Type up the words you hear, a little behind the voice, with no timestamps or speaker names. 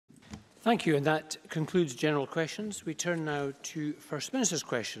Thank you, and that concludes general questions. We turn now to First Minister's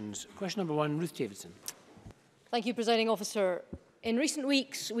questions. Question number 1, Ruth Davidson. Thank you, Presiding Officer. In recent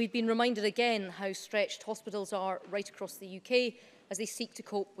weeks, we've been reminded again how stretched hospitals are right across the UK as they seek to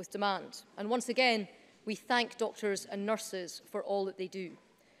cope with demand. And once again, we thank doctors and nurses for all that they do.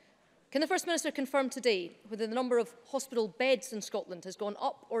 Can the First Minister confirm today whether the number of hospital beds in Scotland has gone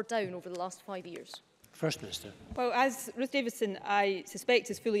up or down over the last 5 years? First Minister. Well, as Ruth Davidson, I suspect,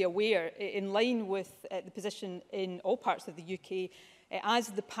 is fully aware, in line with the position in all parts of the UK, as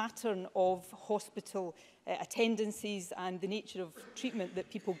the pattern of hospital attendances and the nature of treatment that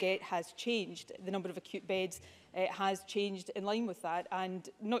people get has changed, the number of acute beds has changed in line with that, and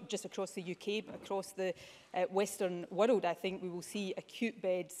not just across the UK but across the Western world. I think we will see acute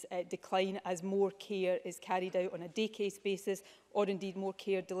beds decline as more care is carried out on a day case basis, or indeed more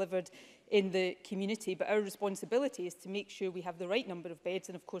care delivered in the community. But our responsibility is to make sure we have the right number of beds,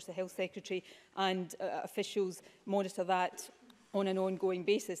 and of course the Health Secretary and officials monitor that on an ongoing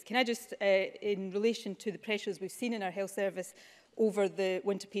basis. Can I just, in relation to the pressures we've seen in our health service over the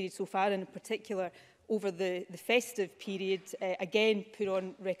winter period so far, and in particular over the festive period, again put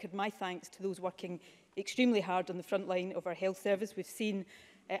on record my thanks to those working extremely hard on the front line of our health service. We've seen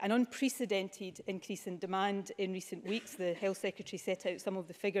an unprecedented increase in demand in recent weeks. The Health Secretary set out some of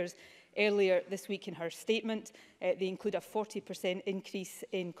the figures earlier this week in her statement. They include a 40% increase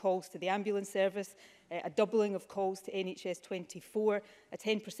in calls to the ambulance service, a doubling of calls to NHS 24, a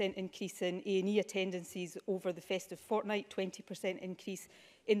 10% increase in A&E attendances over the festive fortnight, 20% increase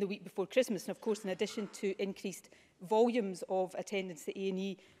in the week before Christmas. And of course, in addition to increased volumes of attendance at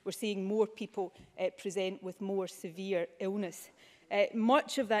A&E, we're seeing more people present with more severe illness.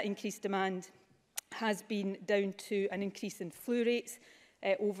 Much of that increased demand has been down to an increase in flu rates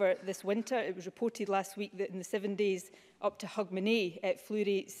over this winter. It was reported last week that in the 7 days up to Hogmanay, flu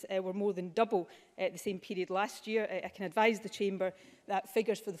rates were more than double the same period last year. I can advise the Chamber that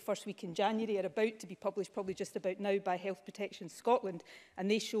figures for the first week in January are about to be published, probably just about now, by Health Protection Scotland, and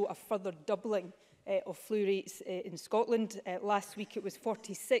they show a further doubling of flu rates in Scotland. Last week it was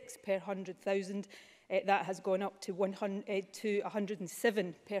 46 per 100,000. That has gone up to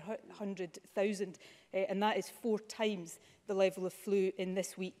 107 per 100,000, and that is 4 times the level of flu in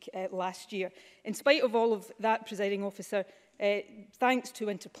this week last year. In spite of all of that, Presiding Officer, thanks to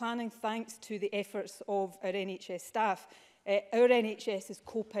winter planning, thanks to the efforts of our NHS staff, our NHS is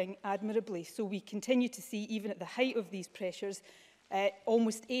coping admirably. So we continue to see, even at the height of these pressures,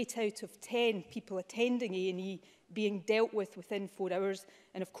 almost 8 out of 10 people attending A&E being dealt with within 4 hours.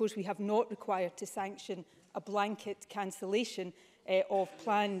 And of course, we have not required to sanction a blanket cancellation of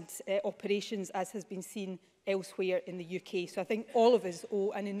planned operations, as has been seen elsewhere in the UK. So I think all of us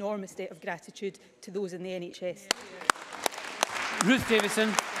owe an enormous debt of gratitude to those in the NHS. Ruth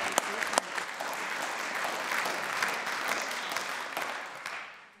Davidson.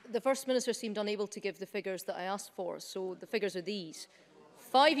 The First Minister seemed unable to give the figures that I asked for, so the figures are these.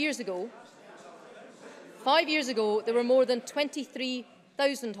 5 years ago, there were more than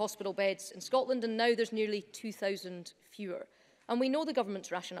 23,000 hospital beds in Scotland, and now there's nearly 2,000 fewer. And we know the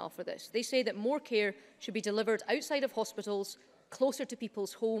government's rationale for this. They say that more care should be delivered outside of hospitals, closer to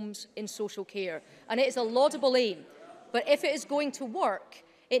people's homes, in social care. And it is a laudable aim. But if it is going to work,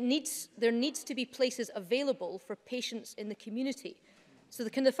 there needs to be places available for patients in the community. So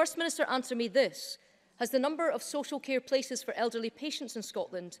can the First Minister answer me this? Has the number of social care places for elderly patients in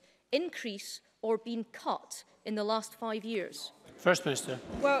Scotland increased or been cut in the last 5 years? First Minister.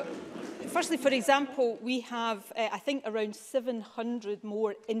 Well, firstly, for example, we have, I think, around 700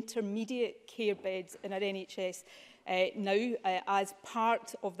 more intermediate care beds in our NHS now as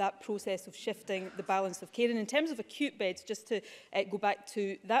part of that process of shifting the balance of care. And in terms of acute beds, just to go back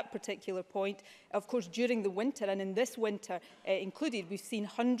to that particular point, of course, during the winter, and in this winter included, we've seen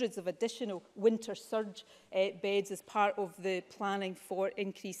hundreds of additional winter surge beds as part of the planning for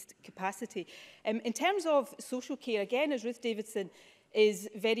increased capacity. In terms of social care, again, as Ruth Davidson is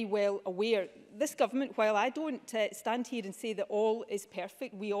very well aware, this government, while I don't stand here and say that all is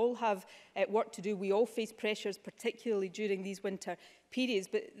perfect, we all have work to do, we all face pressures, particularly during these winter periods,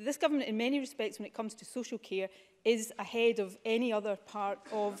 but this government, in many respects, when it comes to social care, is ahead of any other part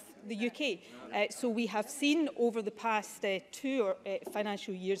of the UK. So we have seen over the past 2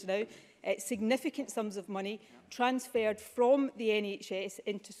 financial years now, significant sums of money transferred from the NHS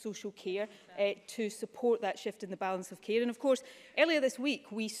into social care to support that shift in the balance of care. And of course, earlier this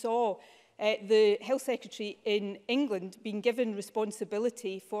week, we saw the Health Secretary in England being given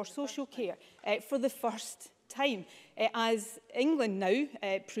responsibility for social care for the first time, as England now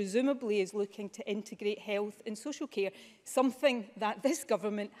presumably is looking to integrate health and social care, something that this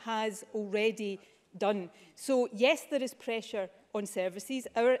government has already done. So yes, there is pressure on services.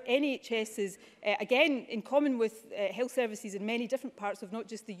 Our NHS is, again, in common with health services in many different parts of not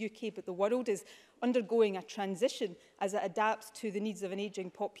just the UK but the world, is undergoing a transition as it adapts to the needs of an ageing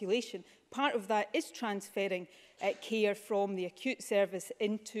population. Part of that is transferring care from the acute service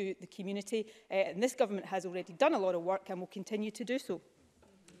into the community, and this government has already done a lot of work and will continue to do so.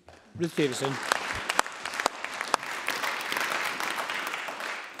 Ruth Davidson.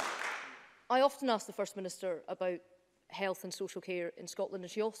 I often ask the First Minister about health and social care in Scotland,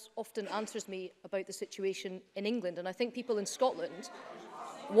 and she often answers me about the situation in England. And I think people in Scotland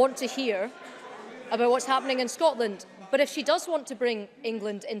want to hear about what's happening in Scotland. But if she does want to bring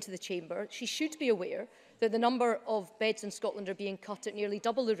England into the chamber, she should be aware that the number of beds in Scotland are being cut at nearly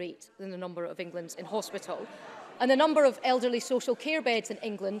double the rate than the number of England's in hospital. And the number of elderly social care beds in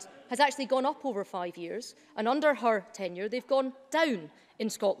England has actually gone up over 5 years. And under her tenure, they've gone down in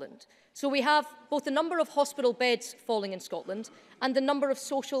Scotland. So we have both the number of hospital beds falling in Scotland and the number of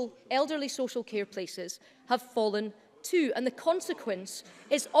elderly social care places have fallen too. And the consequence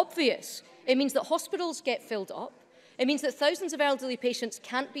is obvious. It means that hospitals get filled up. It means that thousands of elderly patients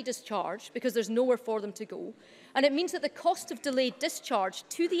can't be discharged because there's nowhere for them to go. And it means that the cost of delayed discharge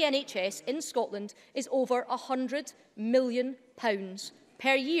to the NHS in Scotland is over £100 million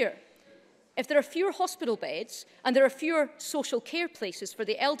per year. If there are fewer hospital beds and there are fewer social care places for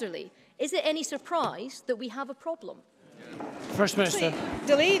the elderly, is it any surprise that we have a problem? First Minister.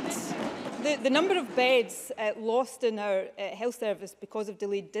 Delayed. The number of beds lost in our health service because of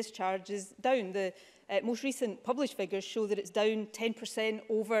delayed discharge is down. The most recent published figures show that it's down 10%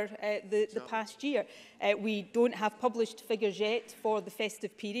 over the past year. We don't have published figures yet for the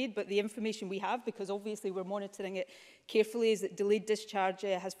festive period, but the information we have, because obviously we're monitoring it carefully, is that delayed discharge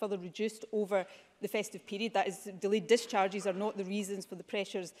has further reduced over the festive period. That is, delayed discharges are not the reasons for the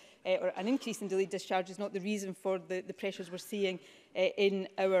pressures, or an increase in delayed discharge is not the reason for the pressures we're seeing in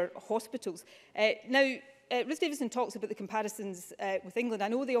our hospitals. Now, Ruth Davidson talks about the comparisons with England. I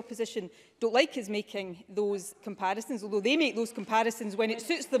know the opposition don't like us making those comparisons, although they make those comparisons when it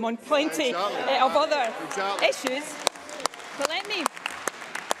suits them on plenty of other issues. But let me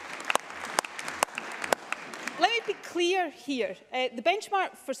be clear here. The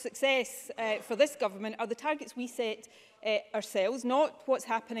benchmark for success for this government are the targets we set ourselves, not what's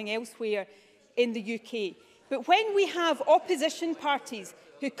happening elsewhere in the UK. But when we have opposition parties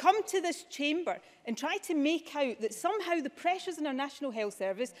who come to this chamber and try to make out that somehow the pressures in our National Health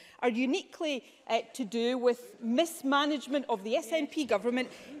Service are uniquely to do with mismanagement of the SNP government,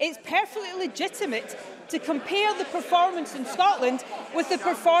 it's perfectly legitimate to compare the performance in Scotland with the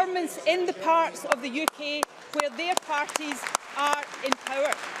performance in the parts of the UK where their parties are in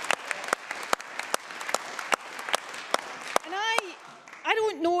power. And I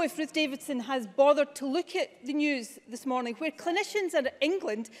don't know if Ruth Davidson has bothered to look at the news this morning where clinicians in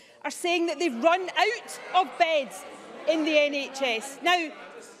England are saying that they've run out of beds in the NHS. Now,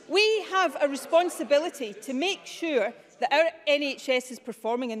 we have a responsibility to make sure that our NHS is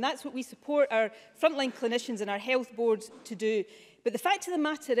performing, and that's what we support our frontline clinicians and our health boards to do. But the fact of the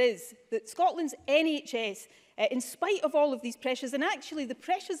matter is that Scotland's NHS, in spite of all of these pressures, and actually the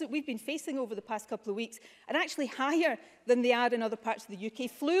pressures that we've been facing over the past couple of weeks are actually higher than they are in other parts of the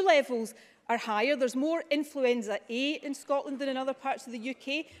UK. Flu levels are higher. There's more influenza A in Scotland than in other parts of the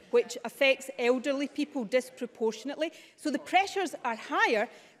UK, which affects elderly people disproportionately. So the pressures are higher,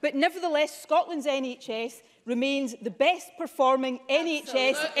 but nevertheless, Scotland's NHS remains the best performing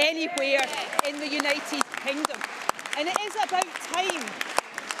NHS anywhere in the United Kingdom. And it is about time,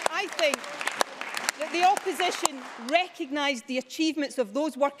 I think, that the opposition recognised the achievements of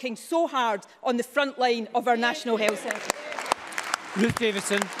those working so hard on the front line of our National Health Service. Ruth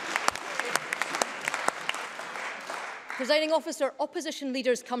Davidson. Presiding Officer, opposition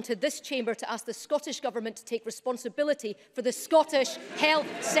leaders come to this chamber to ask the Scottish Government to take responsibility for the Scottish Health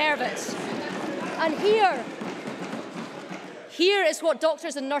Service. And here is what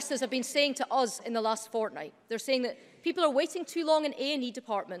doctors and nurses have been saying to us in the last fortnight. They're saying that people are waiting too long in A&E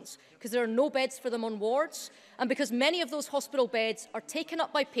departments because there are no beds for them on wards, and because many of those hospital beds are taken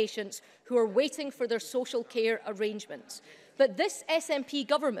up by patients who are waiting for their social care arrangements. But this SNP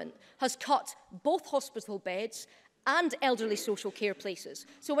government has cut both hospital beds and elderly social care places.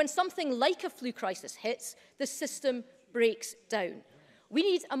 So when something like a flu crisis hits, the system breaks down. We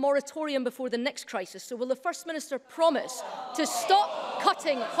need a moratorium before the next crisis, so will the First Minister promise to stop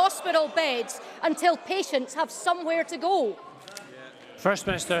cutting hospital beds until patients have somewhere to go? First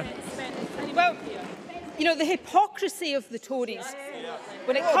Minister. Well, You know, the hypocrisy of the Tories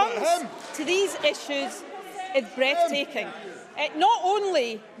when it comes to these issues is breathtaking. Not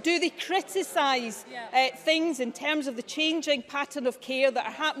only do they criticise things in terms of the changing pattern of care that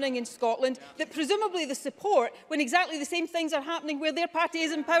are happening in Scotland, that presumably they support when exactly the same things are happening where their party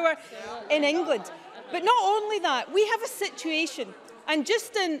is in power in England. But not only that, we have a situation, and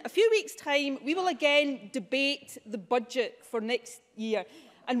just in a few weeks' time, we will again debate the budget for next year.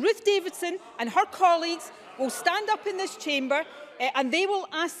 And Ruth Davidson and her colleagues will stand up in this chamber and they will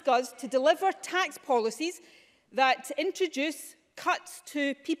ask us to deliver tax policies that introduce cuts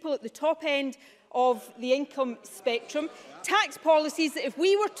to people at the top end of the income spectrum, tax policies that, if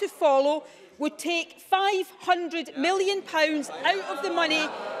we were to follow, would take £500 million out of the money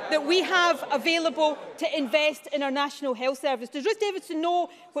that we have available to invest in our National Health Service. Does Ruth Davidson know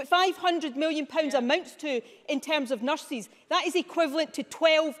what £500 million amounts to in terms of nurses? That is equivalent to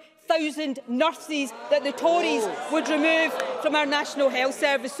 12,000 nurses that the Tories would remove from our National Health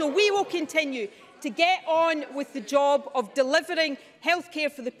Service. So we will continue to get on with the job of delivering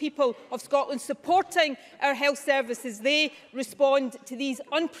healthcare for the people of Scotland, supporting our health service as they respond to these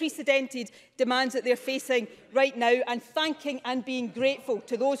unprecedented demands that they're facing right now, and thanking and being grateful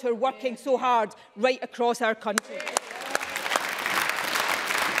to those who are working so hard right across our country.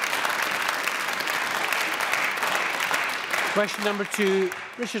 Question number 2,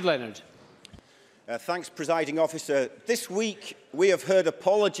 Richard Leonard. Thanks, Presiding Officer. This week we have heard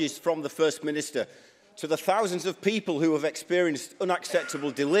apologies from the First Minister to the thousands of people who have experienced unacceptable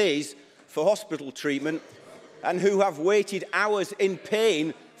delays for hospital treatment and who have waited hours in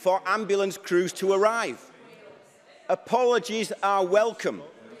pain for ambulance crews to arrive. Apologies are welcome,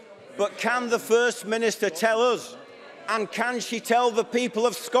 but can the First Minister tell us, and can she tell the people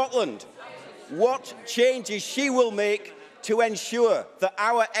of Scotland, what changes she will make to ensure that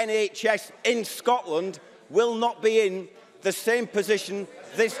our NHS in Scotland will not be in the same position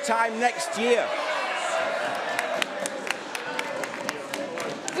this time next year?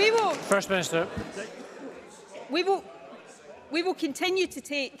 First Minister. We will continue to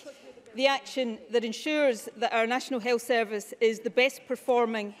take the action that ensures that our National Health Service is the best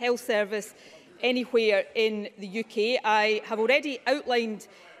performing health service anywhere in the UK. I have already outlined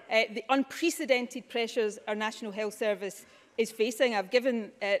the unprecedented pressures our National Health Service is facing. I've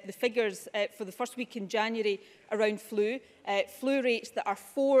given the figures for the first week in January around flu rates that are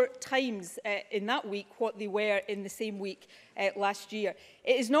 4 times in that week what they were in the same week last year.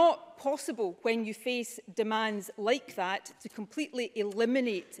 It is not possible when you face demands like that to completely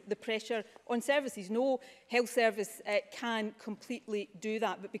eliminate the pressure on services. No health service can completely do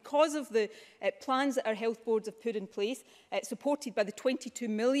that. But because of the plans that our health boards have put in place, supported by the £22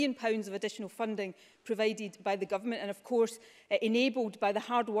 million of additional funding provided by the government, and of course enabled by the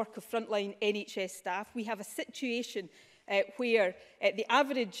hard work of frontline NHS staff, we have a situation where the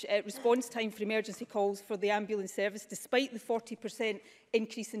average response time for emergency calls for the ambulance service, despite the 40%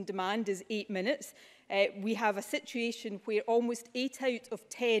 increase in demand, is 8 minutes. We have a situation where almost 8 out of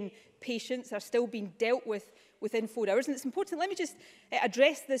 10 patients are still being dealt with within 4 hours. And it's important, let me just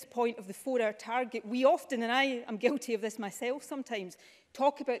address this point of the 4-hour target. We often, and I am guilty of this myself sometimes,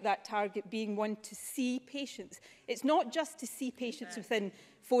 talk about that target being one to see patients. It's not just to see patients within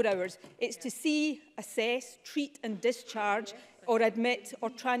 4 hours. It's to see, assess, treat and discharge or admit or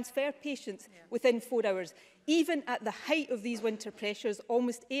transfer patients within 4 hours. Even at the height of these winter pressures,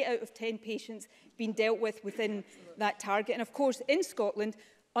 almost 8 out of 10 patients being dealt with within that target. And of course, in Scotland,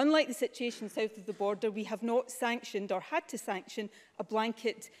 unlike the situation south of the border, we have not sanctioned or had to sanction a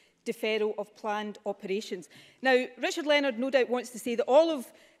blanket deferral of planned operations. Now, Richard Leonard no doubt wants to say that all of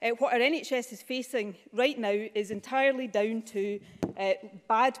what our NHS is facing right now is entirely down to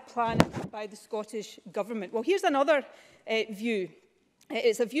bad planning by the Scottish Government. Well, here's another view.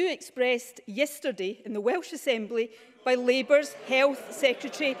 It's a view expressed yesterday in the Welsh Assembly by Labour's Health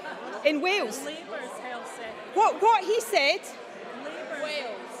Secretary in Wales. Labour's Health Secretary. What he said...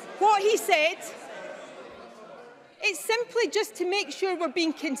 What he said, it's simply just to make sure we're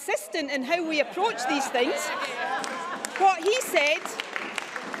being consistent in how we approach these things. What he said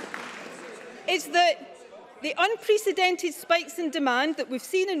is that the unprecedented spikes in demand that we've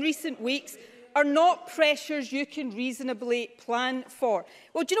seen in recent weeks are not pressures you can reasonably plan for.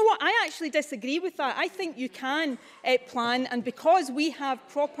 Well, do you know what? I actually disagree with that. I think you can plan, and because we have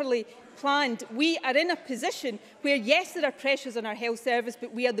properly planned, we are in a position where, yes, there are pressures on our health service,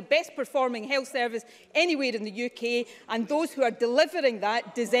 but we are the best performing health service anywhere in the UK, and those who are delivering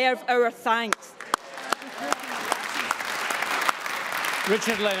that deserve our thanks.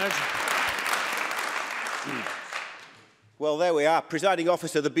 Richard Leonard. Well, there we are. Presiding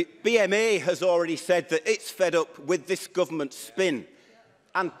officer, the BMA has already said that it's fed up with this government spin.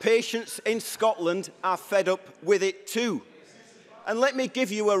 And patients in Scotland are fed up with it too. And let me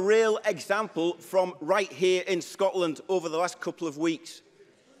give you a real example from right here in Scotland over the last couple of weeks.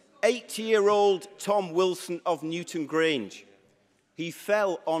 80-year-old Tom Wilson of Newton Grange. He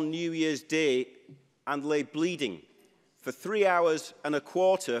fell on New Year's Day and lay bleeding for 3 hours and a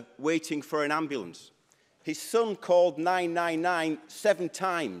quarter waiting for an ambulance. His son called 999 7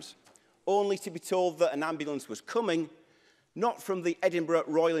 times, only to be told that an ambulance was coming, not from the Edinburgh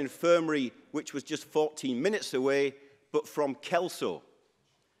Royal Infirmary, which was just 14 minutes away, but from Kelso.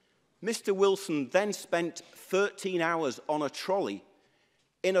 Mr. Wilson then spent 13 hours on a trolley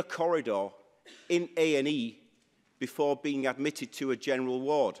in a corridor in A&E before being admitted to a general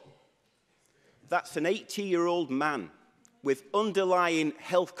ward. That's an 80-year-old man with underlying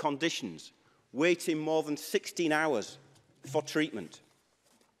health conditions waiting more than 16 hours for treatment.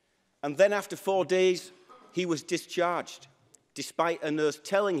 And then after 4 days, he was discharged, despite a nurse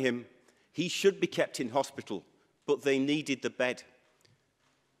telling him he should be kept in hospital, but they needed the bed.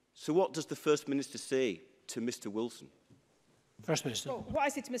 So what does the First Minister say to Mr. Wilson? First Minister. Well, what I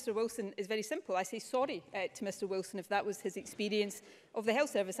say to Mr Wilson is very simple. I say sorry to Mr Wilson if that was his experience of the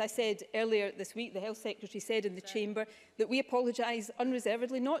health service. I said earlier this week, the Health Secretary said in the Chamber that we apologise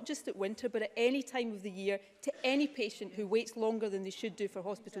unreservedly, not just at winter, but at any time of the year, to any patient who waits longer than they should do for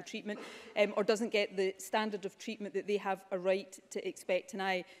hospital treatment or doesn't get the standard of treatment that they have a right to expect. And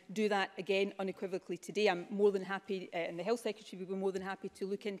I do that again unequivocally today. I'm more than happy, and the Health Secretary will be more than happy to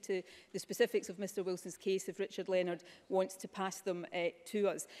look into the specifics of Mr Wilson's case if Richard Leonard wants to pass them to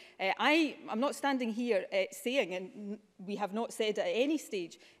us. I'm not standing here saying, and we have not said at any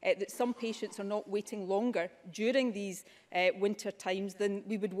stage, that some patients are not waiting longer during these winter times than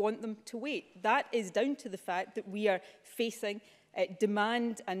we would want them to wait. That is down to the fact that we are facing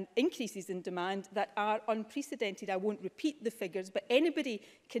demand and increases in demand that are unprecedented. I won't repeat the figures, but anybody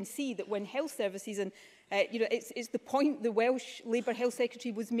can see that when health services, and it's the point the Welsh Labour Health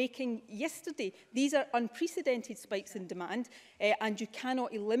Secretary was making yesterday, these are unprecedented spikes in demand, and you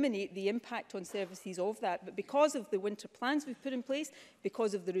cannot eliminate the impact on services of that. But because of the winter plans we've put in place,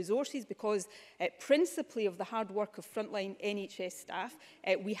 because of the resources, because principally of the hard work of frontline NHS staff,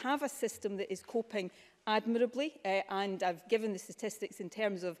 we have a system that is coping admirably, and I've given the statistics in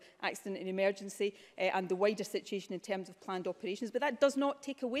terms of accident and emergency and the wider situation in terms of planned operations, but that does not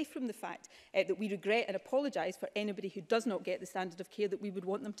take away from the fact that we regret and apologise for anybody who does not get the standard of care that we would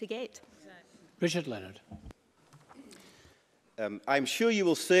want them to get. Richard Leonard. I'm sure you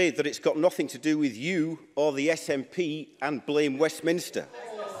will say that it's got nothing to do with you or the SNP and blame Westminster.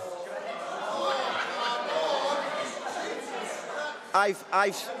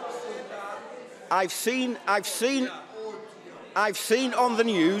 I've seen on the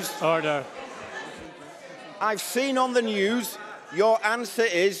news. Order. I've seen on the news. Your answer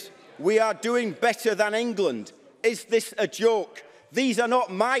is we are doing better than England. Is this a joke? These are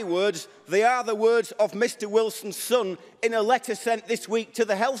not my words. They are the words of Mr. Wilson's son in a letter sent this week to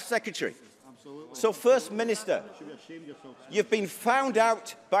the Health Secretary. Absolutely. So, First Minister, you've been found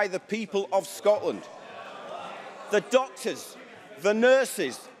out by the people of Scotland. The doctors, the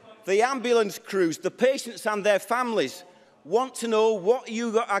nurses, the ambulance crews, the patients and their families want to know what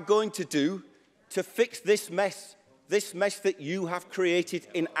you are going to do to fix this mess that you have created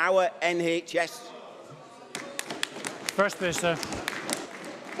in our NHS. First Minister.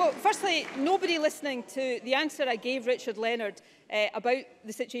 Well, firstly, nobody listening to the answer I gave Richard Leonard about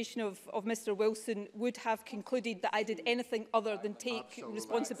the situation of Mr Wilson would have concluded that I did anything other than take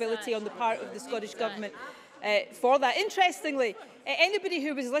responsibility on the part of the Scottish Government for that. Interestingly, anybody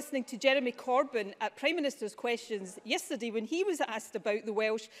who was listening to Jeremy Corbyn at Prime Minister's questions yesterday when he was asked about the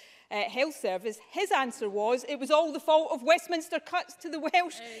Welsh Health Service, his answer was it was all the fault of Westminster cuts to the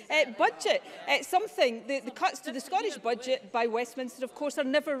Welsh budget. The cuts to the Scottish budget by Westminster, of course, are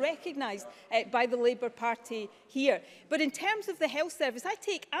never recognised by the Labour Party here. But in terms of the health service, I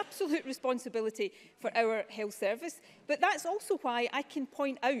take absolute responsibility for our health service. But that's also why I can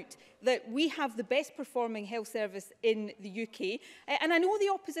point out that we have the best performing health service in the UK. And I know the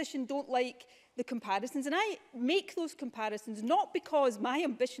opposition don't like the comparisons, and I make those comparisons not because my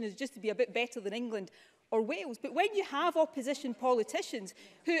ambition is just to be a bit better than England or Wales, but when you have opposition politicians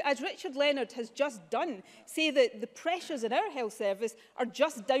who, as Richard Leonard has just done, say that the pressures in our health service are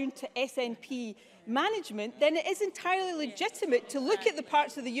just down to SNP management, then it is entirely legitimate to look at the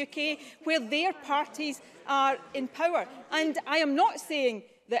parts of the UK where their parties are in power. And I am not saying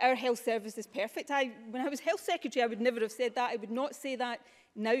that our health service is perfect. When I was Health Secretary, I would never have said that. I would not say that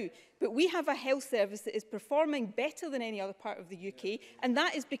now. But we have a health service that is performing better than any other part of the UK, and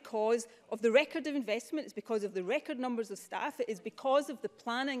that is because of the record of investment, it's because of the record numbers of staff, it is because of the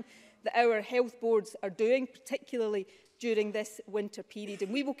planning that our health boards are doing, particularly during this winter period.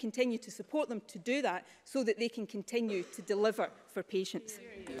 And we will continue to support them to do that so that they can continue to deliver for patients.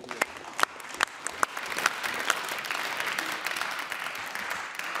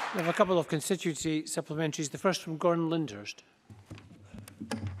 We have a couple of constituency supplementaries. The first from Gordon Lyndhurst.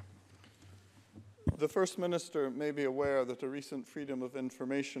 The First Minister may be aware that a recent Freedom of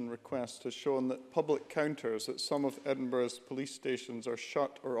Information request has shown that public counters at some of Edinburgh's police stations are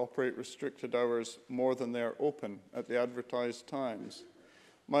shut or operate restricted hours more than they are open at the advertised times.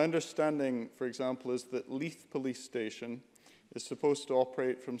 My understanding, for example, is that Leith Police Station is supposed to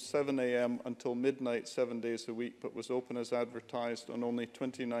operate from 7 a.m. until midnight 7 days a week, but was open as advertised on only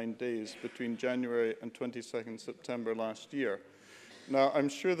 29 days between January and 22nd September last year. Now, I'm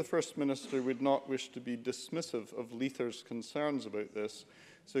sure the First Minister would not wish to be dismissive of Leithers' concerns about this,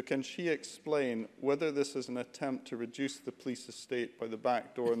 so can she explain whether this is an attempt to reduce the police estate by the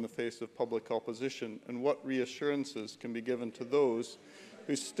back door in the face of public opposition, and what reassurances can be given to those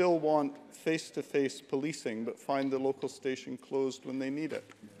who still want face-to-face policing but find the local station closed when they need it?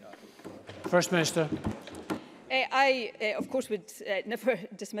 First Minister. I, of course, would never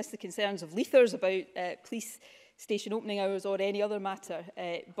dismiss the concerns of Leithers about police station opening hours or any other matter.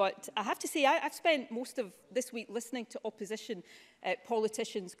 But I have to say, I've spent most of this week listening to opposition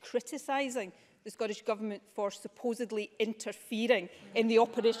politicians criticising the Scottish Government for supposedly interfering in the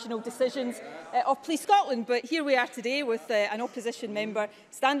operational decisions of Police Scotland. But here we are today with an opposition member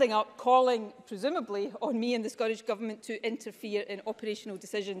standing up, calling, presumably, on me and the Scottish Government to interfere in operational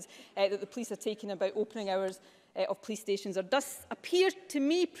decisions that the police are taking about opening hours of police stations. There does appear to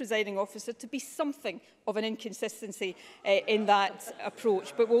me, presiding officer, to be something of an inconsistency in that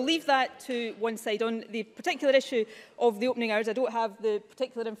approach. But we'll leave that to one side. On the particular issue of the opening hours, I don't have the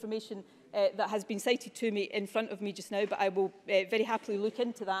particular information that has been cited to me in front of me just now, but I will very happily look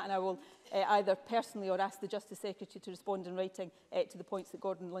into that, and I will either personally or ask the Justice Secretary to respond in writing to the points that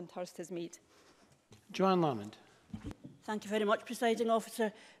Gordon Lyndhurst has made. Joanne Lamond. Thank you very much, Presiding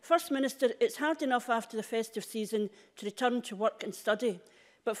Officer. First Minister, it's hard enough after the festive season to return to work and study.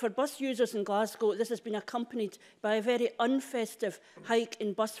 But for bus users in Glasgow, this has been accompanied by a very unfestive hike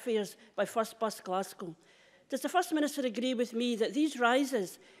in bus fares by First Bus Glasgow. Does the First Minister agree with me that these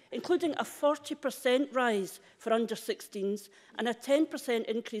rises, including a 40% rise for under-16s and a 10%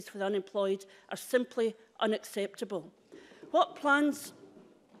 increase for the unemployed, are simply unacceptable? What plans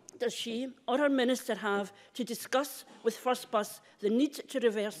does she or her minister have to discuss with First Bus the need to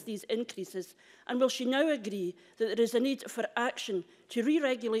reverse these increases? And will she now agree that there is a need for action to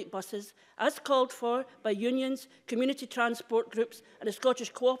re-regulate buses, as called for by unions, community transport groups and the Scottish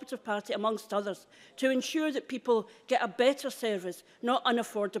Cooperative Party, amongst others, to ensure that people get a better service, not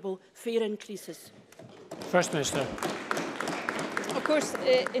unaffordable fare increases? First Minister. Of course,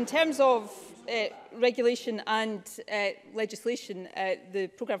 in terms of regulation and legislation, the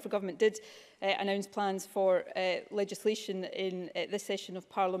Programme for Government did announce plans for legislation in this session of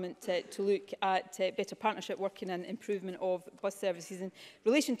Parliament to look at better partnership working and improvement of bus services. In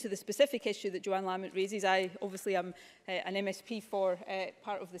relation to the specific issue that Joanne Lamont raises, I obviously am an MSP for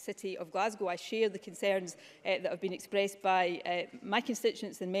part of the City of Glasgow. I share the concerns that have been expressed by my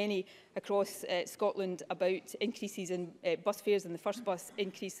constituents and many across Scotland about increases in bus fares, and the first bus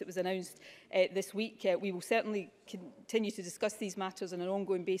increase that was announced this week. We will certainly continue to discuss these matters on an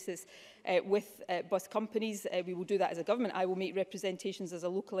ongoing basis with bus companies. We will do that as a government. I will make representations as a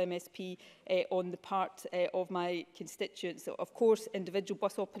local MSP on the part of my constituents. So, of course, individual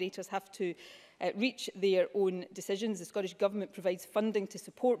bus operators have to reach their own decisions. The Scottish Government provides funding to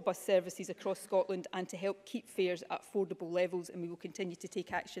support bus services across Scotland and to help keep fares at affordable levels, and we will continue to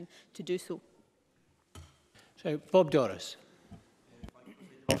take action to do so. So, Bob Doris.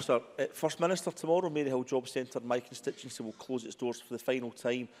 Officer, First Minister, tomorrow Maryhill Job Centre in my constituency will close its doors for the final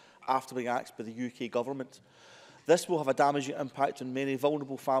time after being axed by the UK Government. This will have a damaging impact on many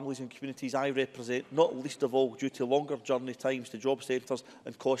vulnerable families and communities I represent, not least of all due to longer journey times to job centres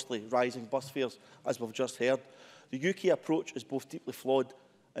and costly rising bus fares, as we've just heard. The UK approach is both deeply flawed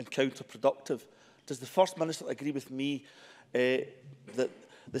and counterproductive. Does the First Minister agree with me that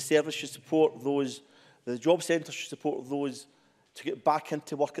the service should support those, the job centres should support those to get back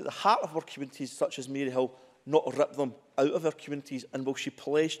into work at the heart of our communities, such as Maryhill, not rip them out of our communities? And will she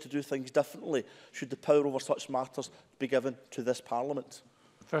pledge to do things differently should the power over such matters be given to this Parliament?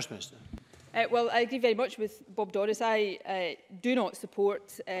 First Minister. Well, I agree very much with Bob Doris. I do not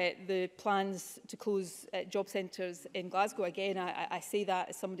support the plans to close job centres in Glasgow. Again, I say that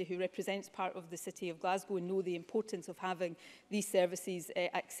as somebody who represents part of the city of Glasgow and know the importance of having these services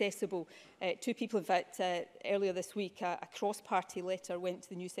accessible to people. In fact, earlier this week, a cross-party letter went to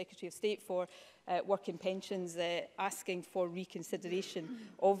the new Secretary of State for Work and Pensions asking for reconsideration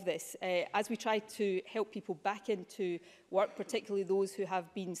of this. As we try to help people back into work, particularly those who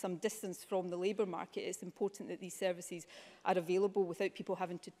have been some distance from the labour market, it's important that these services are available without people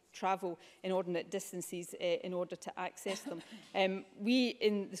having to travel inordinate distances in order to access them. We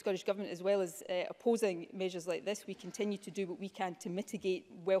in the Scottish Government, as well as opposing measures like this, we continue to do what we can to mitigate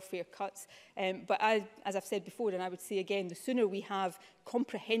welfare cuts. But as I've said before, and I would say again, the sooner we have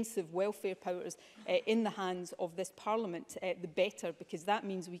comprehensive welfare powers in the hands of this Parliament, the better, because that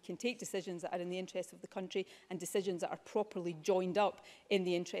means we can take decisions that are in the interest of the country and decisions that are properly joined up in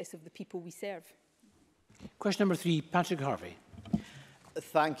the interest of the people we serve. Question number 3, Patrick Harvie.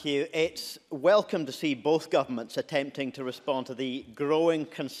 Thank you. It's welcome to see both governments attempting to respond to the growing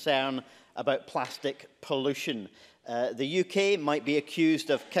concern about plastic pollution. The UK might be accused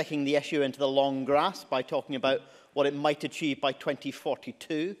of kicking the issue into the long grass by talking about what it might achieve by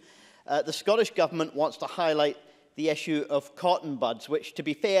 2042. The Scottish Government wants to highlight the issue of cotton buds, which, to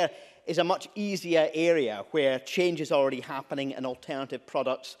be fair, is a much easier area where change is already happening and alternative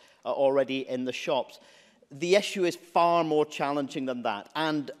products are already in the shops. The issue is far more challenging than that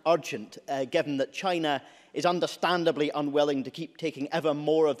and urgent, given that China is understandably unwilling to keep taking ever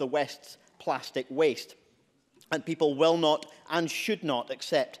more of the West's plastic waste. And people will not and should not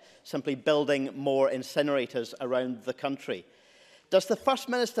accept simply building more incinerators around the country. Does the First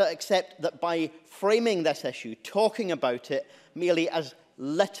Minister accept that by framing this issue, talking about it merely as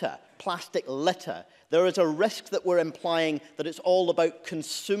litter, plastic litter, there is a risk that we're implying that it's all about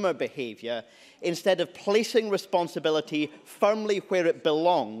consumer behaviour instead of placing responsibility firmly where it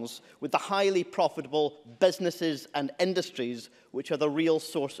belongs with the highly profitable businesses and industries which are the real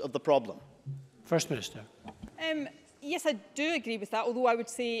source of the problem? First Minister. Yes, I do agree with that, although I would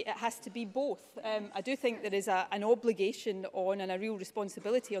say it has to be both. I do think there is an obligation on and a real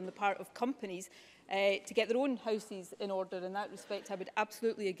responsibility on the part of companies to get their own houses in order. In that respect, I would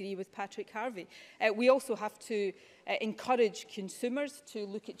absolutely agree with Patrick Harvie. We also have to encourage consumers to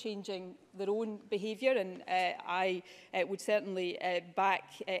look at changing their own behaviour, and I would certainly back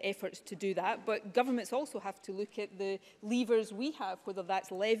efforts to do that. But governments also have to look at the levers we have, whether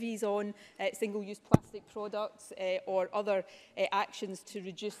that's levies on single-use plastic products or other actions to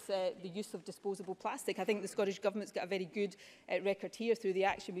reduce the use of disposable plastic. I think the Scottish Government's got a very good record here through the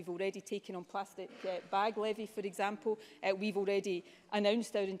action we've already taken on plastic bag levy, for example. We've already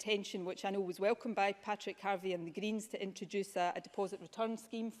announced our intention, which I know was welcomed by Patrick Harvie and the Greens, to introduce a deposit return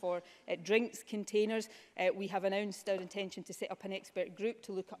scheme for drinks containers. We have announced our intention to set up an expert group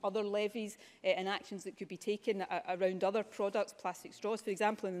to look at other levies and actions that could be taken around other products, plastic straws, for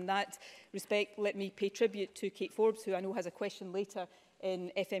example. And in that respect, let me pay tribute to Kate Forbes, who I know has a question later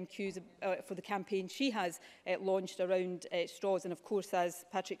in FMQs for the campaign she has launched around straws. And of course, as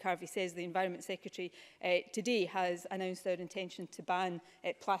Patrick Harvie says, the Environment Secretary today has announced our intention to ban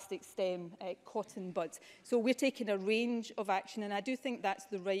plastic stem cotton buds. So we're taking a range of action, and I do think that's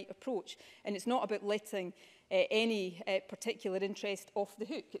the right approach. And it's not about letting any particular interest off the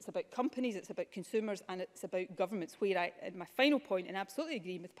hook. It's about companies, it's about consumers, and it's about governments. Where my final point, and absolutely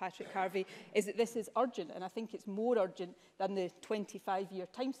agree with Patrick Harvie, is that this is urgent, and I think it's more urgent than the 25-year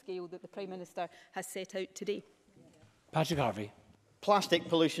timescale that the Prime Minister has set out today. Patrick Harvie. Plastic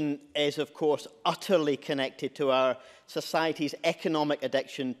pollution is, of course, utterly connected to our society's economic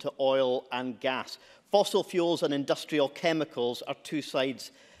addiction to oil and gas. Fossil fuels and industrial chemicals are two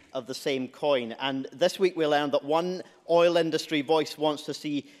sides of the same coin. And this week we learned that one oil industry voice wants to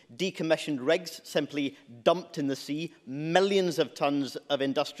see decommissioned rigs simply dumped in the sea, millions of tonnes of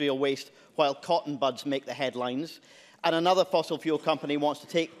industrial waste, while cotton buds make the headlines. And another fossil fuel company wants to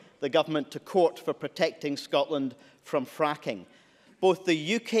take the government to court for protecting Scotland from fracking. Both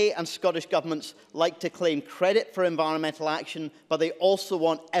the UK and Scottish governments like to claim credit for environmental action, but they also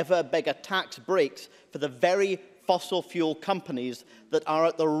want ever bigger tax breaks for the very fossil fuel companies that are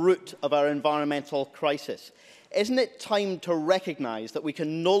at the root of our environmental crisis. Isn't it time to recognise that we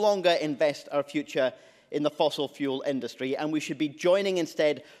can no longer invest our future in the fossil fuel industry, and we should be joining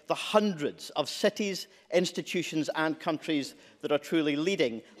instead the hundreds of cities, institutions and countries that are truly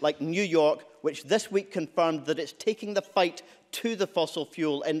leading, like New York, which this week confirmed that it's taking the fight to the fossil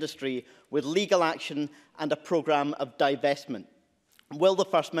fuel industry with legal action and a programme of divestment? Will the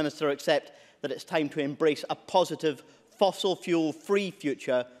First Minister accept that it's time to embrace a positive fossil fuel-free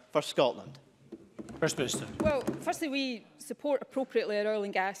future for Scotland? First Minister. Well, firstly, we support appropriately our oil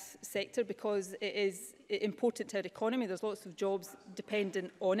and gas sector because it is important to our economy. There's lots of jobs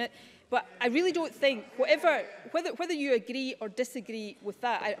dependent on it. But I really don't think, whether you agree or disagree with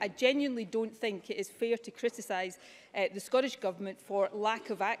that, I genuinely don't think it is fair to criticise the Scottish Government for lack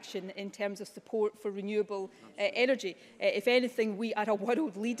of action in terms of support for renewable energy. If anything, we are a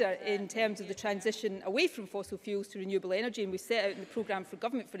world leader in terms of the transition away from fossil fuels to renewable energy, and we set out in the programme for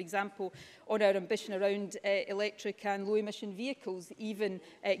government, for example, on our ambition around electric and low-emission vehicles, even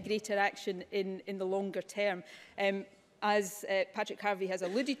greater action in the longer term. As Patrick Harvie has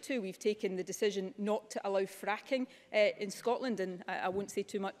alluded to, we've taken the decision not to allow fracking in Scotland, and I won't say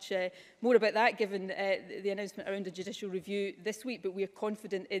too much more about that given the announcement around a judicial review this week, but we are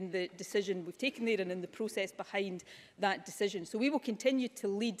confident in the decision we've taken there and in the process behind that decision. So we will continue to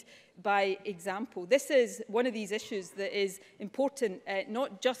lead by example. This is one of these issues that is important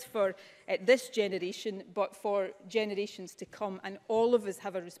not just for this generation, but for generations to come, and all of us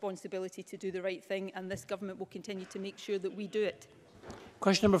have a responsibility to do the right thing, and this government will continue to make sure that we do it.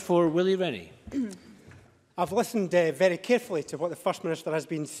 Question number 4, Willie Rennie. I've listened very carefully to what the First Minister has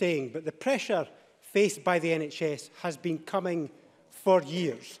been saying, but the pressure faced by the NHS has been coming for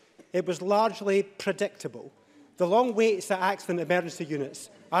years. It was largely predictable. The long waits at accident emergency units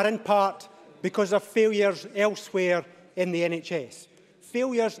are in part because of failures elsewhere in the NHS.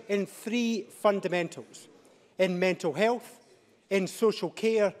 Failures in 3 fundamentals: in mental health, in social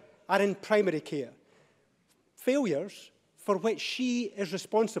care and in primary care. Failures for which she is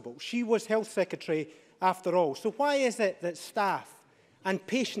responsible. She was Health Secretary after all. So why is it that staff and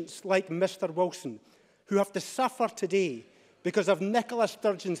patients like Mr Wilson, who have to suffer today because of Nicola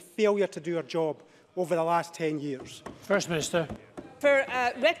Sturgeon's failure to do her job over the last 10 years? First Minister. For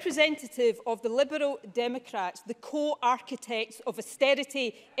a representative of the Liberal Democrats, the co-architects of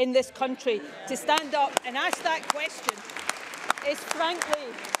austerity in this country, to stand up and ask that question is frankly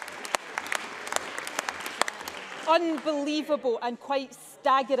unbelievable and quite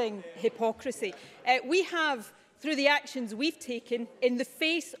staggering hypocrisy. We have, through the actions we've taken in the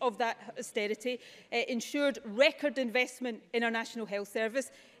face of that austerity, ensured record investment in our National Health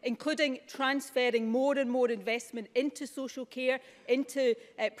Service, including transferring more and more investment into social care, into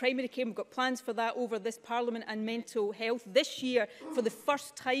primary care. We've got plans for that over this Parliament, and mental health. This year, for the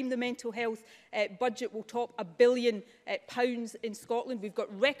first time, the mental health budget will top £1 billion in Scotland. We've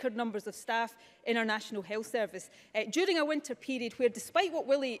got record numbers of staff in our National Health Service. During a winter period where, despite what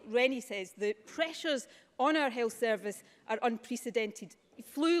Willie Rennie says, the pressures on our health service are unprecedented.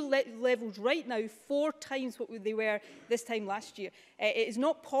 Flu levels right now 4 times what they were this time last year. It is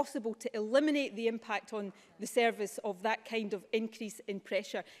not possible to eliminate the impact on the service of that kind of increase in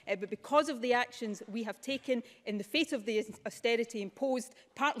pressure. But because of the actions we have taken in the face of the austerity imposed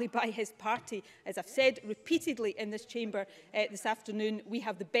partly by his party, as I've said repeatedly in this chamber this afternoon, we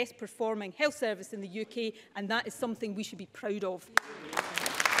have the best performing health service in the UK, and that is something we should be proud of.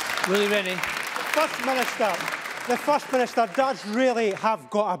 Willie Rennie. The First Minister does really have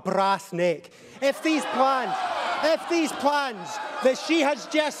got a brass neck. If these plans that she has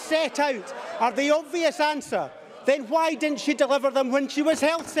just set out are the obvious answer, then why didn't she deliver them when she was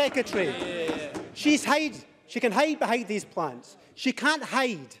Health Secretary? She can hide behind these plans. She can't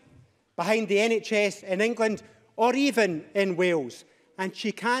hide behind the NHS in England or even in Wales. And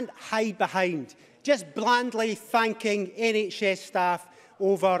she can't hide behind just blandly thanking NHS staff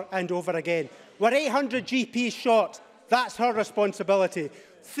over and over again. We're 800 GPs short. That's her responsibility.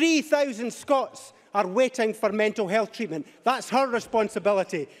 3,000 Scots are waiting for mental health treatment. That's her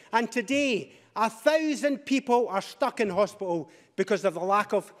responsibility. And today, 1,000 people are stuck in hospital because of the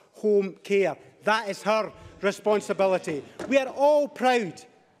lack of home care. That is her responsibility. We are all proud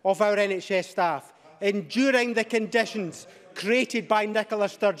of our NHS staff enduring the conditions created by Nicola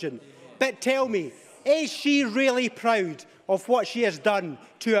Sturgeon. But tell me, is she really proud of what she has done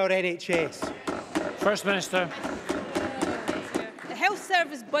to our NHS? First Minister. The health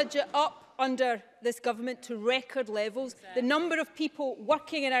service budget up under this government to record levels. The number of people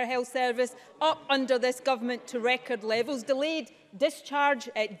working in our health service up under this government to record levels. Delayed discharge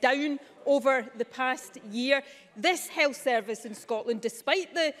down over the past year. This health service in Scotland,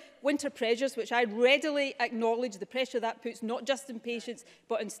 despite the winter pressures, which I readily acknowledge, the pressure that puts not just in patients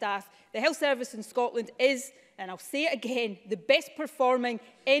but in staff, the health service in Scotland is, and I'll say it again, the best performing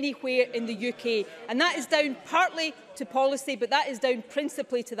anywhere in the UK. And that is down partly to policy, but that is down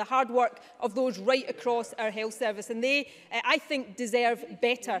principally to the hard work of those right across our health service. And they, I think, deserve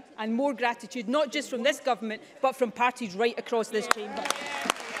better and more gratitude, not just from this government, but from parties right across this chamber.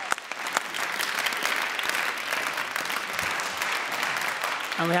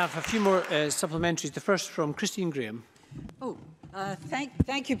 And we have a few more supplementaries. The first from Christine Graham.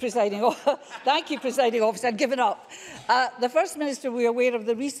 Thank you, Presiding Officer. Thank you, Presiding Officer. I've given up. The First Minister will be aware of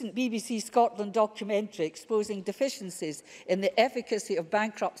the recent BBC Scotland documentary exposing deficiencies in the efficacy of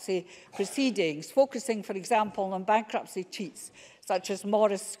bankruptcy proceedings, focusing, for example, on bankruptcy cheats, such as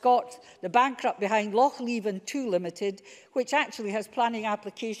Maurice Scott, the bankrupt behind Lochleven 2 Limited, which actually has planning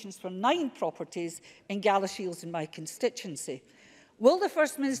applications for 9 properties in Galashiels in my constituency. Will the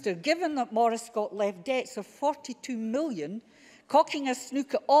First Minister, given that Maurice Scott left debts of £42 million, cocking a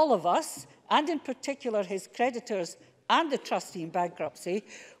snook at all of us, and in particular his creditors and the trustee in bankruptcy,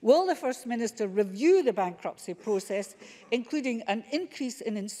 will the First Minister review the bankruptcy process, including an increase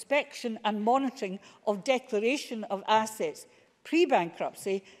in inspection and monitoring of declaration of assets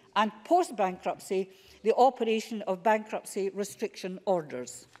pre-bankruptcy and post-bankruptcy, the operation of bankruptcy restriction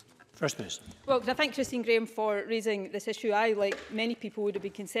orders? First Minister. Well, I thank Christine Graham for raising this issue. I, like many people, would have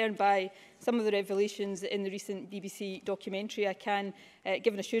been concerned by some of the revelations in the recent BBC documentary. I can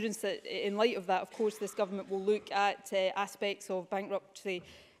give an assurance that in light of that, of course, this government will look at aspects of bankruptcy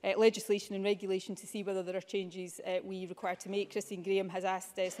legislation and regulation to see whether there are changes we require to make. Christine Graham has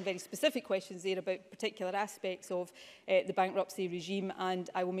asked some very specific questions there about particular aspects of the bankruptcy regime, and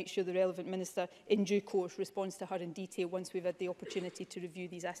I will make sure the relevant minister in due course responds to her in detail once we've had the opportunity to review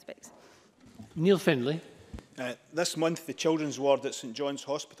these aspects. Neil Findlay. This month, the children's ward at St John's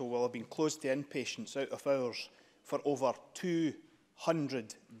Hospital will have been closed to inpatients out of hours for over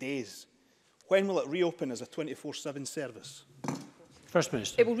 200 days. When will it reopen as a 24/7 service? First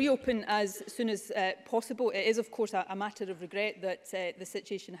Minister. It will reopen as soon as possible. It is, of course, a matter of regret that the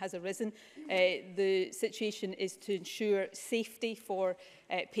situation has arisen. The situation is to ensure safety for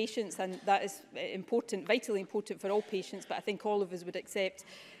patients, and that is important, vitally important for all patients, but I think all of us would accept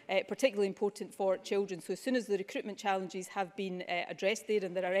particularly important for children. So as soon as the recruitment challenges have been addressed there,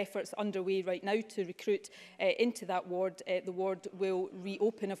 and there are efforts underway right now to recruit into that ward, the ward will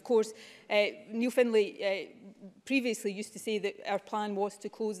reopen. Of course, Neil Findlay previously used to say that our plan was to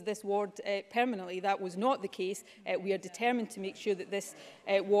close this ward permanently. That was not the case. We are determined to make sure that this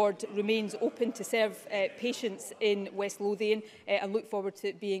ward remains open to serve patients in West Lothian and look forward to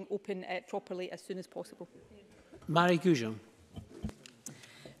it being open properly as soon as possible. Mary Goujon.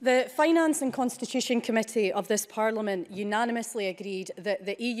 The Finance and Constitution Committee of this Parliament unanimously agreed that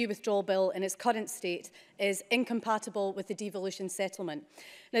the EU withdrawal bill in its current state is incompatible with the devolution settlement.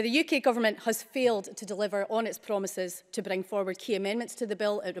 Now, the UK Government has failed to deliver on its promises to bring forward key amendments to the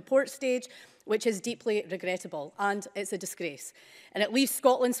bill at report stage, which is deeply regrettable, and it's a disgrace. And it leaves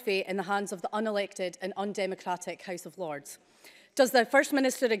Scotland's fate in the hands of the unelected and undemocratic House of Lords. Does the First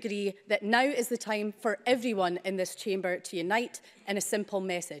Minister agree that now is the time for everyone in this chamber to unite in a simple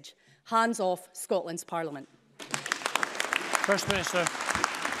message? Hands off Scotland's Parliament. First Minister.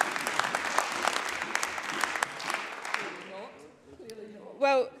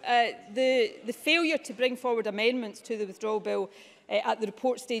 Well, the failure to bring forward amendments to the withdrawal bill at the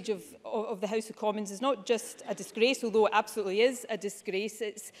report stage of the House of Commons is not just a disgrace, although it absolutely is a disgrace.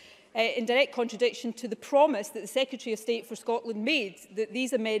 It's in direct contradiction to the promise that the Secretary of State for Scotland made that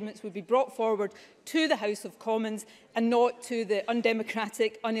these amendments would be brought forward to the House of Commons and not to the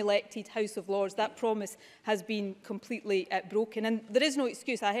undemocratic, unelected House of Lords. That promise has been completely broken, and there is no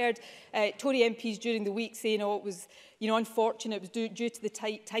excuse. I heard Tory MPs during the week saying, oh, it was unfortunate, it was due to the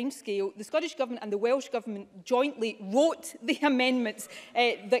tight timescale. The Scottish Government and the Welsh Government jointly wrote the amendments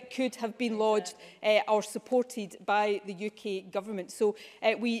that could have been lodged or supported by the UK Government. So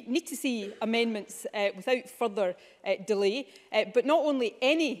we need to see amendments without further delay, but not only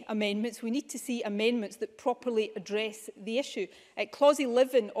any amendments, we need to see amendments that properly address the issue. Clause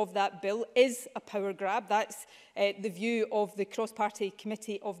 11 of that bill is a power grab. That's the view of the cross-party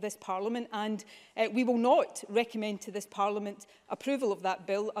committee of this Parliament, and we will not recommend to this Parliament approval of that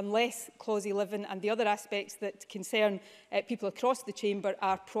bill unless Clause 11 and the other aspects that concern people across the chamber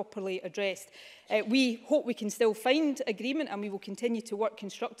are properly addressed. We hope we can still find agreement, and we will continue to work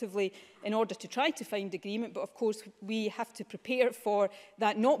constructively in order to try to find agreement, but of course we have to prepare for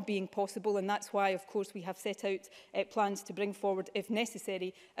that not being possible, and that's why of course we have set out plans to bring forward, if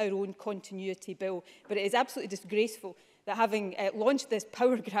necessary, our own continuity bill. But it is absolutely disgraceful that having launched this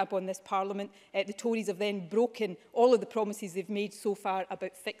power grab on this Parliament, the Tories have then broken all of the promises they've made so far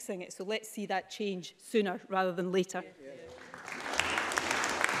about fixing it. So let's see that change sooner rather than later.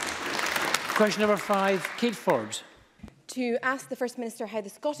 Question number 5, Kate Forbes. To ask the First Minister how the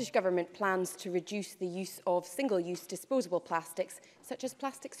Scottish Government plans to reduce the use of single-use disposable plastics, such as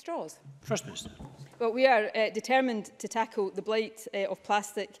plastic straws. First Minister. Well, we are determined to tackle the blight of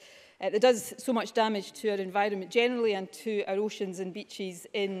plastic that does so much damage to our environment generally and to our oceans and beaches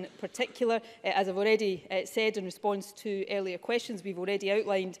in particular. As I've already said in response to earlier questions, we've already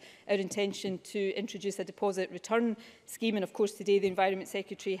outlined our intention to introduce a deposit return scheme, and of course today the Environment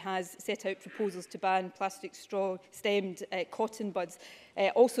Secretary has set out proposals to ban plastic straw stemmed cotton buds.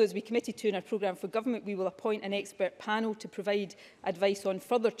 Also, as we committed to in our programme for government, we will appoint an expert panel to provide advice on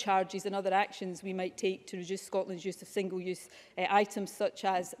further charges and other actions we might take to reduce Scotland's use of single-use items such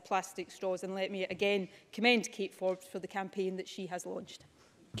as plastic straws. And let me again commend Kate Forbes for the campaign that she has launched.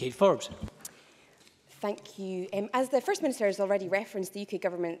 Kate Forbes. Thank you. As the First Minister has already referenced, the UK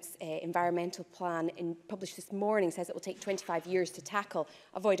Government's environmental plan published this morning says it will take 25 years to tackle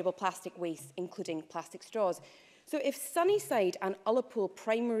avoidable plastic waste, including plastic straws. So if Sunnyside and Ullapool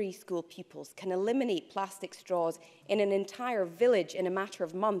primary school pupils can eliminate plastic straws in an entire village in a matter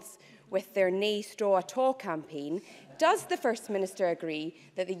of months with their Nay Straw at All campaign, does the First Minister agree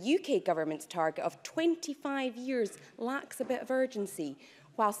that the UK Government's target of 25 years lacks a bit of urgency,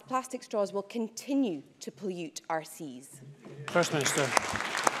 whilst plastic straws will continue to pollute our seas? First Minister.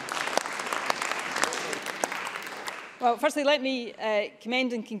 Well, firstly, let me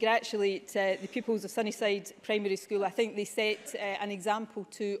commend and congratulate the pupils of Sunnyside Primary School. I think they set an example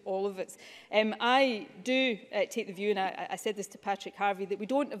to all of us. I do take the view, and I said this to Patrick Harvie, that we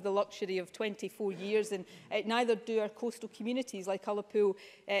don't have the luxury of 24 years, and neither do our coastal communities like Ullapool,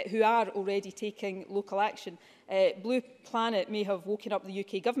 who are already taking local action. Blue Planet may have woken up the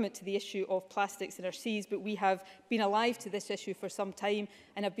UK Government to the issue of plastics in our seas, but we have been alive to this issue for some time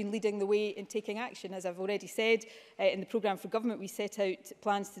and have been leading the way in taking action. As I've already said, in the programme for government, we set out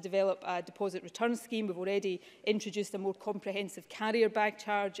plans to develop a deposit return scheme. We've already introduced a more comprehensive carrier bag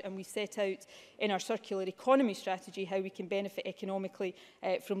charge, and we set out in our circular economy strategy how we can benefit economically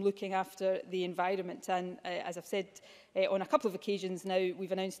from looking after the environment. And as I've said on a couple of occasions now,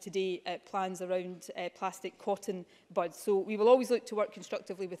 we've announced today plans around plastic cotton buds. So we will always look to work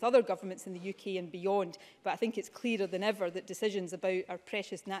constructively with other governments in the UK and beyond, but I think it's clearer than ever that decisions about our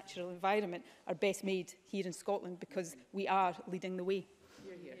precious natural environment are best made here in Scotland because we are leading the way.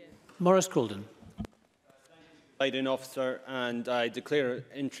 Maurice Golden. Presiding Officer, and I declare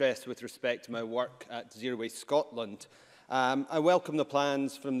interest with respect to my work at Zero Waste Scotland. I welcome the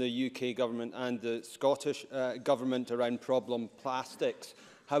plans from the UK Government and the Scottish Government around problem plastics.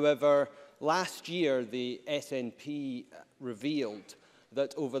 However, last year the SNP revealed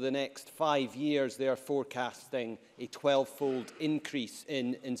that over the next 5 years they are forecasting a 12-fold increase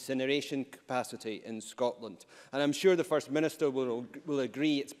in incineration capacity in Scotland. And I'm sure the First Minister will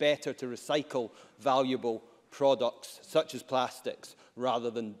agree it's better to recycle valuable products such as plastics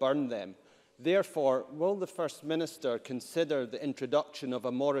rather than burn them. Therefore, will the First Minister consider the introduction of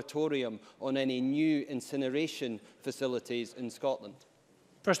a moratorium on any new incineration facilities in Scotland?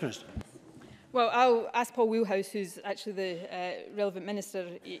 First Minister. Well, I'll ask Paul Wheelhouse, who's actually the relevant minister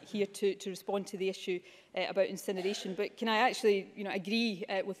here, to respond to the issue about incineration. But can I actually agree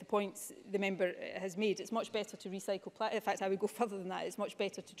with the points the member has made? It's much better to recycle plastic. In fact, I would go further than that. It's much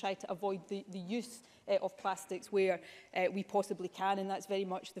better to try to avoid the use of plastics where we possibly can, and that's very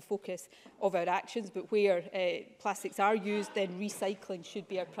much the focus of our actions. But where plastics are used, then recycling should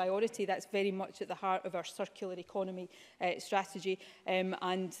be our priority. That's very much at the heart of our circular economy strategy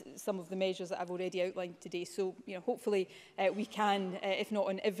and some of the measures that I've already outlined today. So, hopefully we can, if not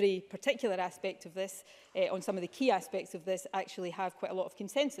on every particular aspect of this, on some of the key aspects of this, actually have quite a lot of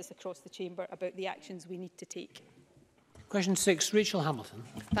consensus across the chamber about the actions we need to take. Question 6, Rachael Hamilton.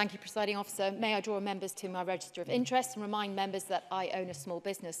 Thank you, Presiding Officer. May I draw members to my register of interest and remind members that I own a small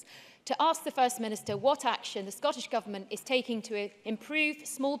business. To ask the First Minister what action the Scottish Government is taking to improve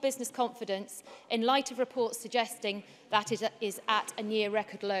small business confidence in light of reports suggesting that it is at a near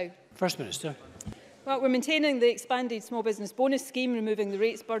record low. First Minister. Well, we're maintaining the expanded small business bonus scheme, removing the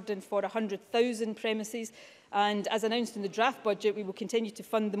rates burden for 100,000 premises. And as announced in the draft budget, we will continue to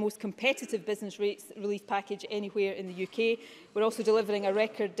fund the most competitive business rates relief package anywhere in the UK. We're also delivering a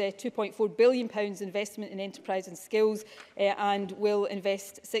record £2.4 billion investment in enterprise and skills and will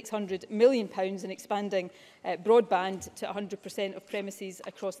invest £600 million in expanding broadband to 100% of premises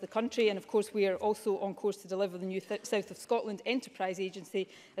across the country. And of course, we are also on course to deliver the new South of Scotland Enterprise Agency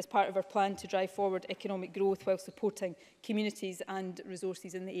as part of our plan to drive forward economic growth while supporting communities and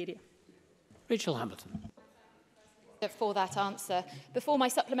resources in the area. Rachael Hamilton. For that answer. Before my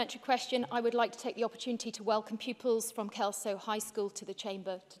supplementary question, I would like to take the opportunity to welcome pupils from Kelso High School to the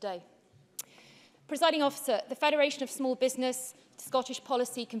Chamber today. Presiding Officer, the Federation of Small Business Scottish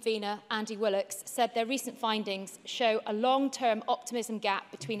Policy Convener Andy Willocks said their recent findings show a long-term optimism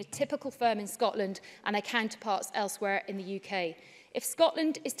gap between a typical firm in Scotland and their counterparts elsewhere in the UK. If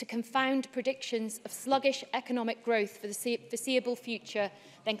Scotland is to confound predictions of sluggish economic growth for the foreseeable future,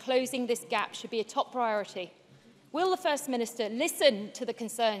 then closing this gap should be a top priority. Will the First Minister listen to the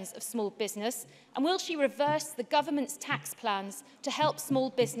concerns of small business, and will she reverse the government's tax plans to help small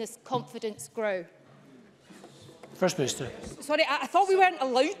business confidence grow? First Minister. Sorry, I thought we weren't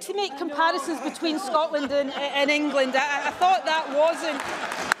allowed to make comparisons between Scotland and England. I thought that wasn't.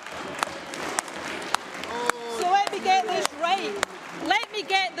 So let me get this right. Let me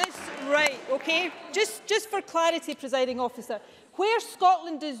get this right, okay? Just for clarity, Presiding Officer. Where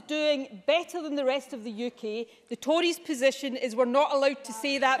Scotland is doing better than the rest of the UK, the Tories' position is we're not allowed to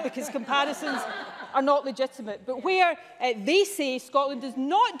say that because comparisons are not legitimate. But where they say Scotland is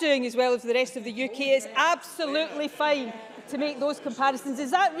not doing as well as the rest of the UK, it's absolutely fine to make those comparisons. Is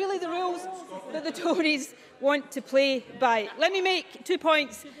that really the rules that the Tories want to play by? Let me make 2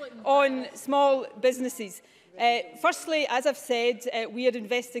 points on small businesses. Firstly, as I've said, we are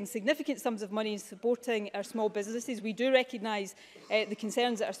investing significant sums of money in supporting our small businesses. We do recognise the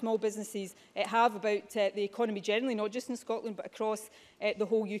concerns that our small businesses have about the economy generally, not just in Scotland but across the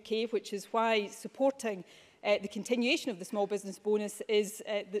whole UK, which is why supporting the continuation of the small business bonus is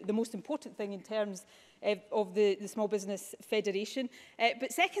the most important thing in terms of the Small Business Federation.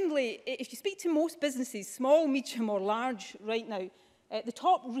 But secondly, if you speak to most businesses, small, medium or large right now, the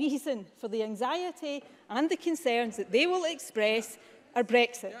top reason for the anxiety and the concerns that they will express are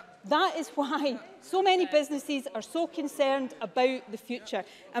Brexit. That is why so many businesses are so concerned about the future.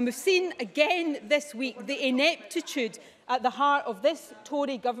 And we've seen again this week the ineptitude at the heart of this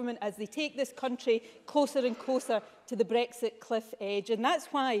Tory government as they take this country closer and closer to the Brexit cliff edge. And that's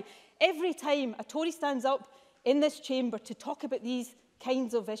why every time a Tory stands up in this chamber to talk about these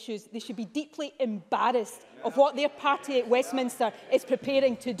kinds of issues, they should be deeply embarrassed of what their party at Westminster is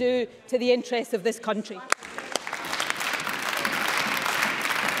preparing to do to the interests of this country.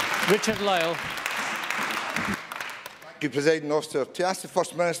 Richard Lyle. Thank you, Presiding Officer. To ask the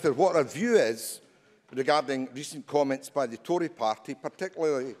First Minister what her view is regarding recent comments by the Tory party,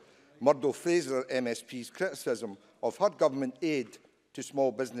 particularly Murdo Fraser MSP's criticism of her government aid to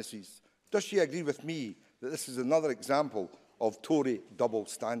small businesses. Does she agree with me that this is another example of Tory double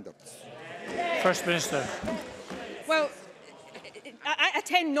standards? First Minister. Well, I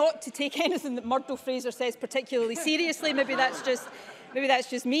tend not to take anything that Murdo Fraser says particularly seriously. Maybe that's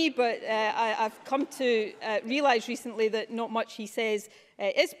just me, but I've come to realise recently that not much he says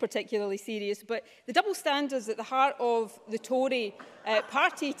is particularly serious. But the double standards at the heart of the Tory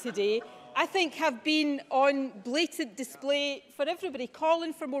party today, I think, have been on blatant display for everybody,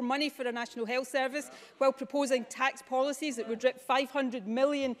 calling for more money for a National Health Service while proposing tax policies that would drip £500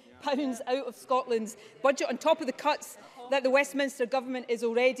 million out of Scotland's budget on top of the cuts that the Westminster Government is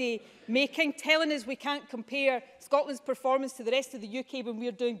already making, telling us we can't compare Scotland's performance to the rest of the UK when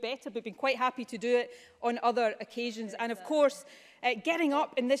we're doing better, but been quite happy to do it on other occasions. And of course, getting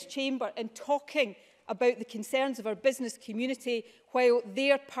up in this chamber and talking about the concerns of our business community while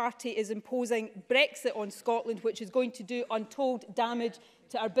their party is imposing Brexit on Scotland, which is going to do untold damage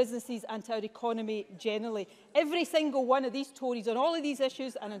to our businesses and to our economy generally. Every single one of these Tories on all of these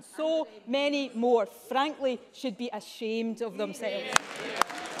issues and on so many more, frankly, should be ashamed of themselves.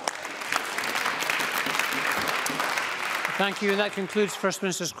 Thank you. And that concludes First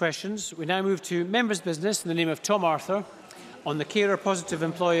Minister's questions. We now move to members' business in the name of Tom Arthur on the Carer Positive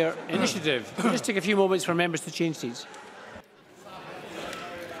Employer Initiative. We'll just take a few moments for members to change seats.